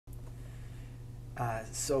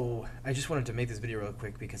So I just wanted to make this video real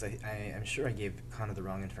quick because I'm sure I gave Connor the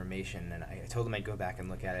wrong information, and I told him I'd go back and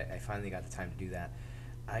look at it. I finally got the time to do that.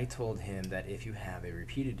 I told him that if you have a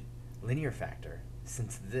repeated linear factor,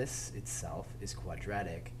 since this itself is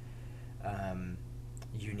quadratic, um,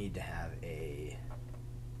 you need to have a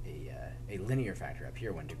linear factor up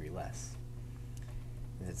here 1 degree less.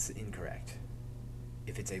 That's incorrect.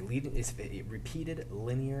 If a repeated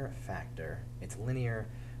linear factor, it's linear,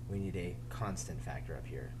 we need a constant factor up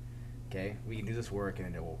here. Okay, we can do this work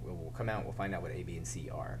and it will come out, we'll find out what A, B, and C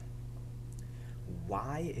are.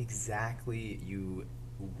 Why exactly you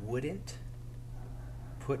wouldn't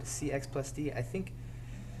put Cx plus D, I think,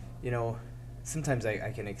 you know, sometimes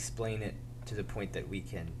I can explain it to the point that we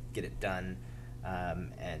can get it done,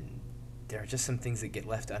 and there are just some things that get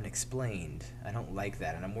left unexplained. I don't like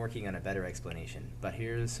that, and I'm working on a better explanation, but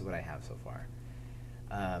here's what I have so far.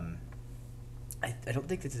 Um, I don't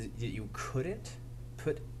think that you couldn't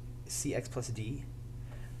put Cx plus D,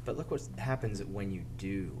 but look what happens when you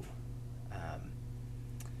do. Um,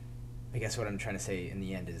 I guess what I'm trying to say in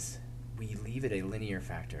the end is we leave it a linear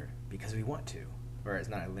factor because we want to, or it's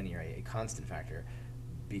not a linear, a constant factor,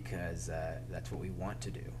 because that's what we want to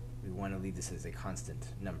do. We want to leave this as a constant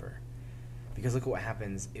number. Because look at what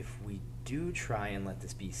happens if we do try and let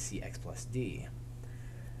this be Cx plus D.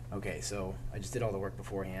 Okay, so I just did all the work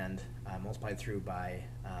beforehand. Multiplied through by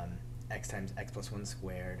x times x plus 1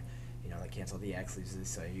 squared. You know, I cancel the x, leaves this,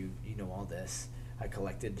 so you know all this. I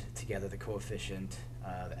collected together the coefficient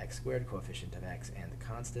of x squared, coefficient of x, and the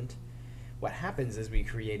constant. What happens is we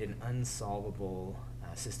create an unsolvable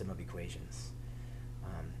system of equations.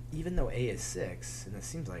 Even though a is 6, and this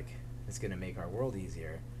seems like it's going to make our world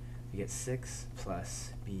easier, we get 6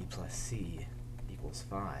 plus b plus c equals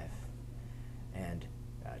 5. And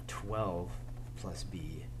 12 plus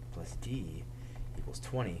b plus d equals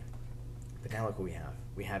 20. But now look what we have.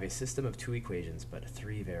 We have a system of 2 equations, but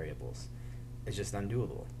 3 variables. It's just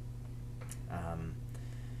undoable.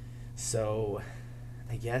 So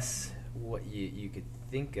I guess what you could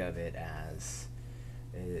think of it as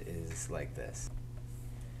is like this.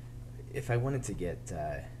 If I wanted to get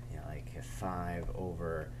like a 5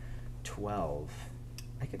 over 12,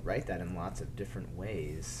 I could write that in lots of different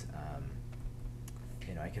ways.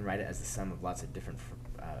 I can write it as the sum of lots of different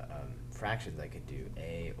fractions. I could do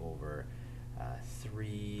a over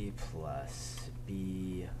 3 plus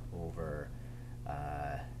b over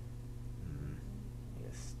I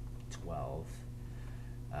guess 12,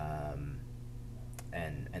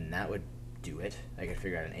 and that would do it. I could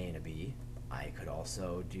figure out an a and a b. I could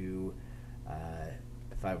also do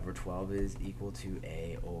 5 over 12 is equal to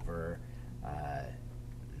a over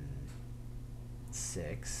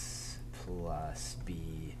 6 plus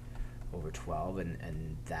b over 12,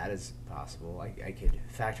 and that is possible. I could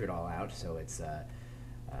factor it all out, so it's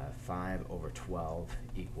 5 over 12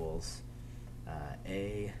 equals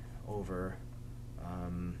a over,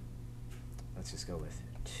 let's just go with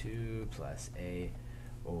 2 plus a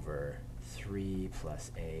over 3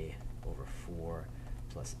 plus a over 4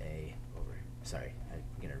 plus a over, sorry, I'm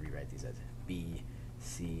going to rewrite these as b,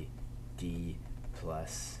 c, d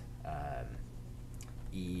plus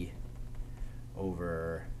e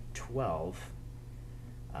over 12,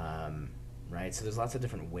 right? So there's lots of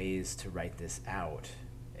different ways to write this out,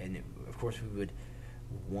 and of course we would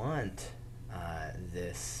want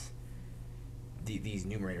these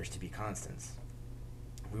numerators to be constants.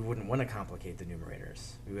 We wouldn't want to complicate the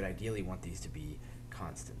numerators. We would ideally want these to be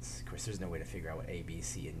constants. Of course, there's no way to figure out what a, b,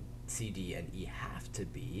 c, and c, d, and e have to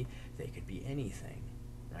be. They could be anything,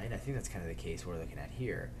 right? I think that's kind of the case we're looking at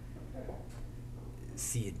here.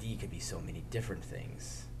 C and D could be so many different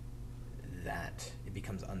things that it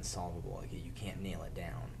becomes unsolvable. Like, you can't nail it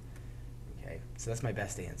down. Okay, so that's my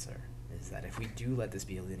best answer, is that if we do let this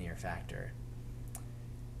be a linear factor,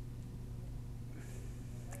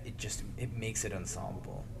 it makes it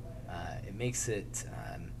unsolvable. It makes it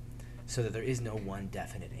so that there is no one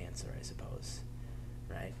definite answer, I suppose,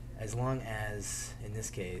 right? As long as, in this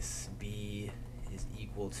case, b is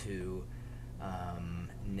equal to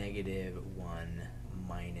negative 1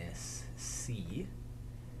 minus c,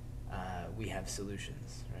 we have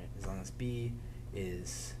solutions, right? As long as b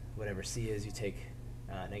is whatever c is, you take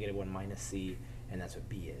negative 1 minus c, and that's what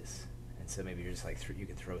b is. And so maybe you're just like, you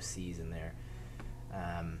can throw c's in there.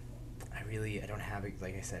 I don't have,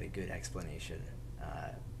 like I said, a good explanation,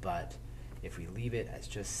 but if we leave it as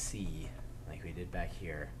just c, like we did back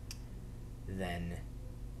here, then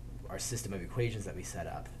our system of equations that we set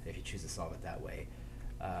up, if you choose to solve it that way,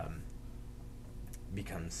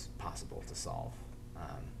 becomes possible to solve,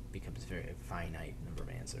 becomes a very finite number of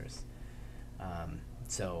answers.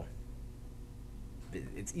 So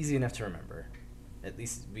it's easy enough to remember. At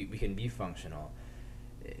least we can be functional.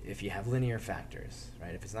 If you have linear factors,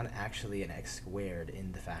 right? If it's not actually an x squared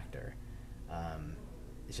in the factor,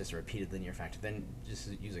 it's just a repeated linear factor, then just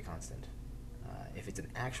use a constant. If it's an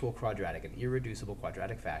actual quadratic, an irreducible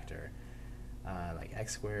quadratic factor, like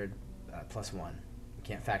x squared plus 1, you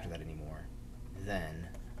can't factor that anymore, then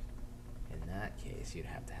in that case you'd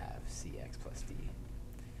have to have cx plus d.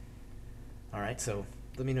 Alright, so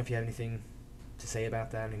let me know if you have anything to say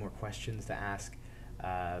about that, any more questions to ask.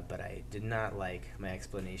 But I did not like my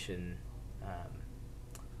explanation,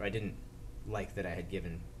 or I didn't like that I had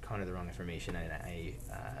given Connor the wrong information, and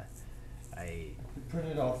I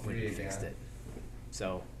printed all went three and fixed again. it.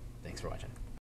 So, thanks for watching.